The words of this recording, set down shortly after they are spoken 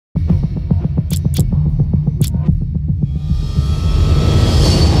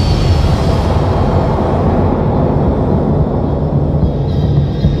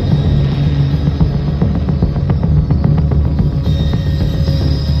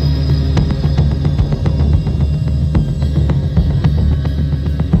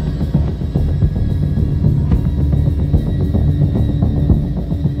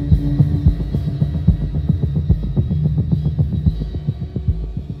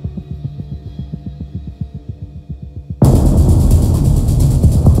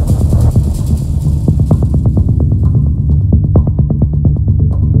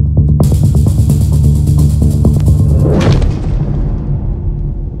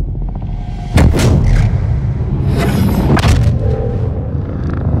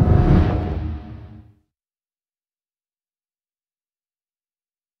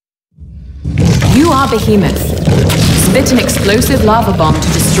are Behemoth. Spit an explosive lava bomb to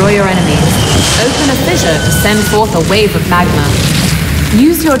destroy your enemies. Open a fissure to send forth a wave of magma.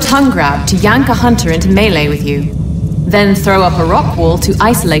 Use your tongue grab to yank a hunter into melee with you. Then throw up a rock wall to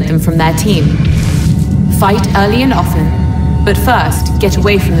isolate them from their team. Fight early and often, but first get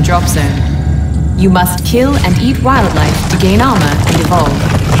away from the drop zone. You must kill and eat wildlife to gain armor and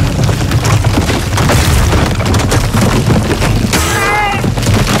evolve.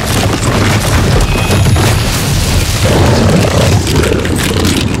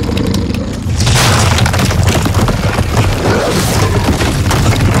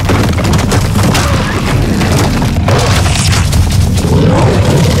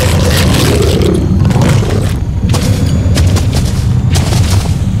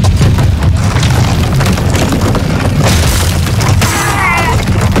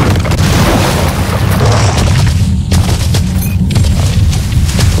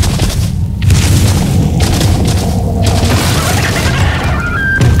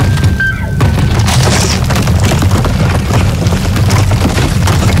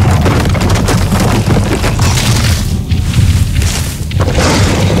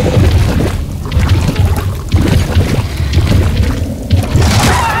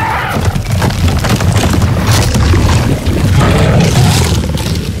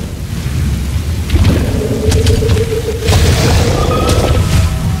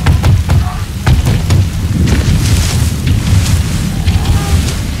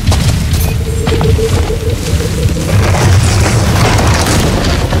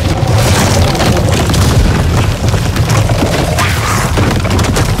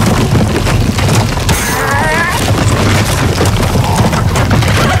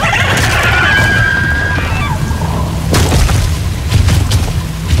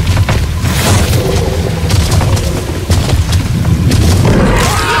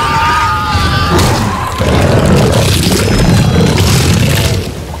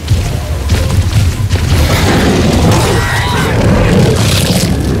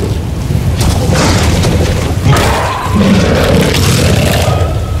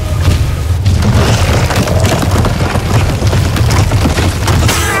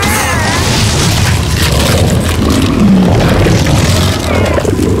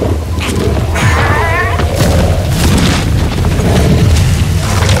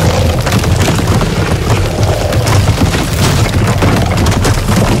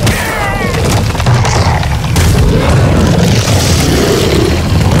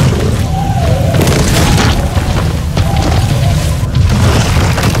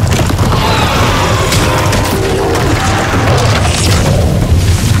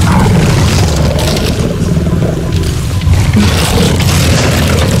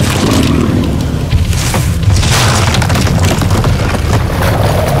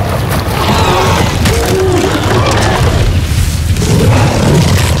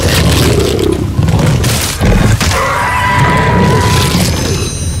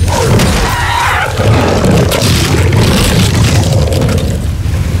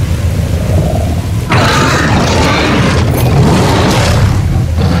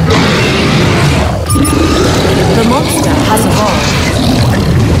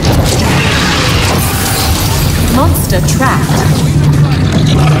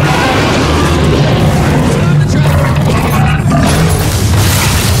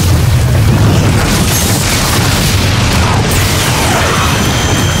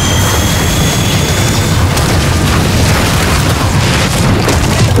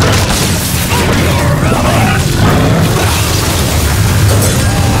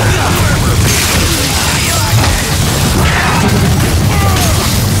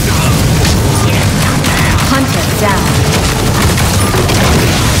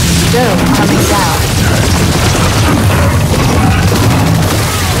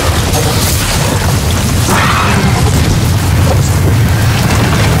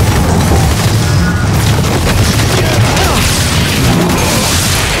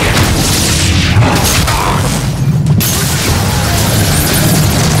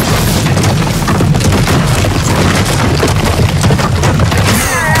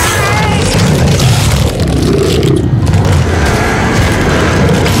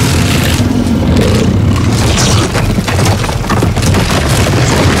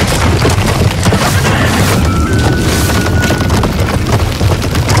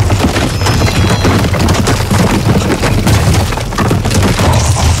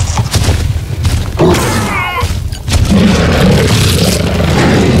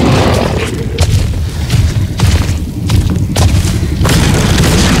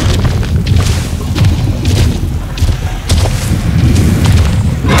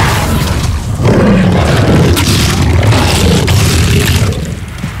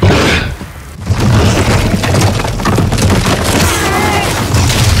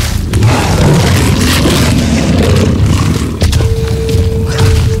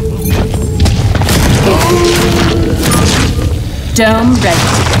 Dome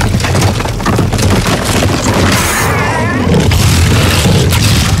ready.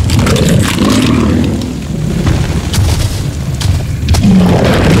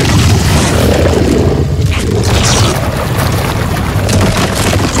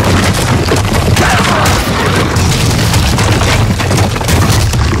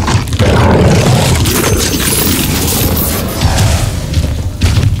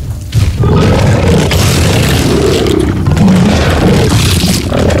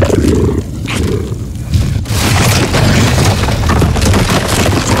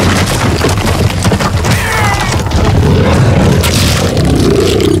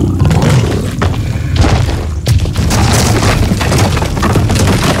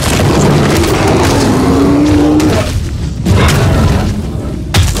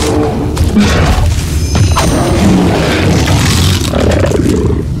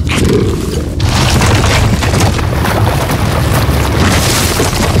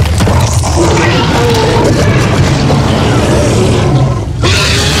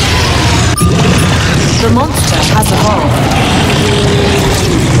 The monster has evolved.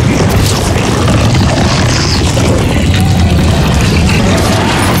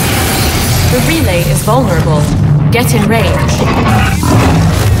 The relay is vulnerable. Get in range.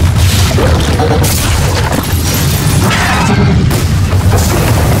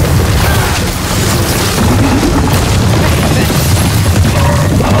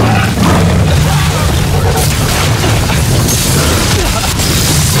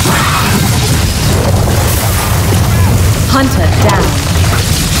 Hunter down.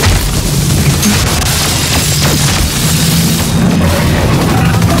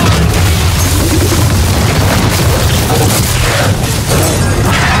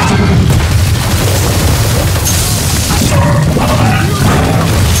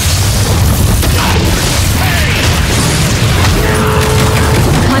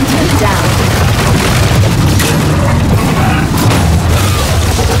 Hunter down.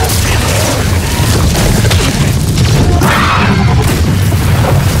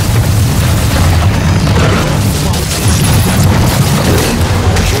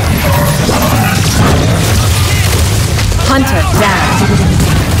 Hunter down.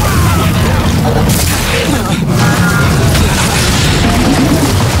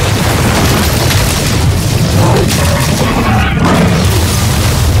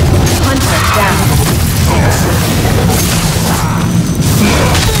 Hunter down.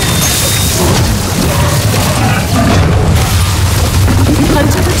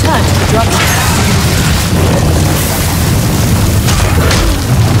 Hunter return to the dropship.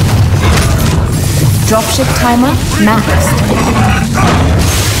 Dropship timer maxed.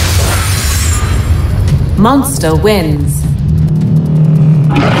 Monster wins.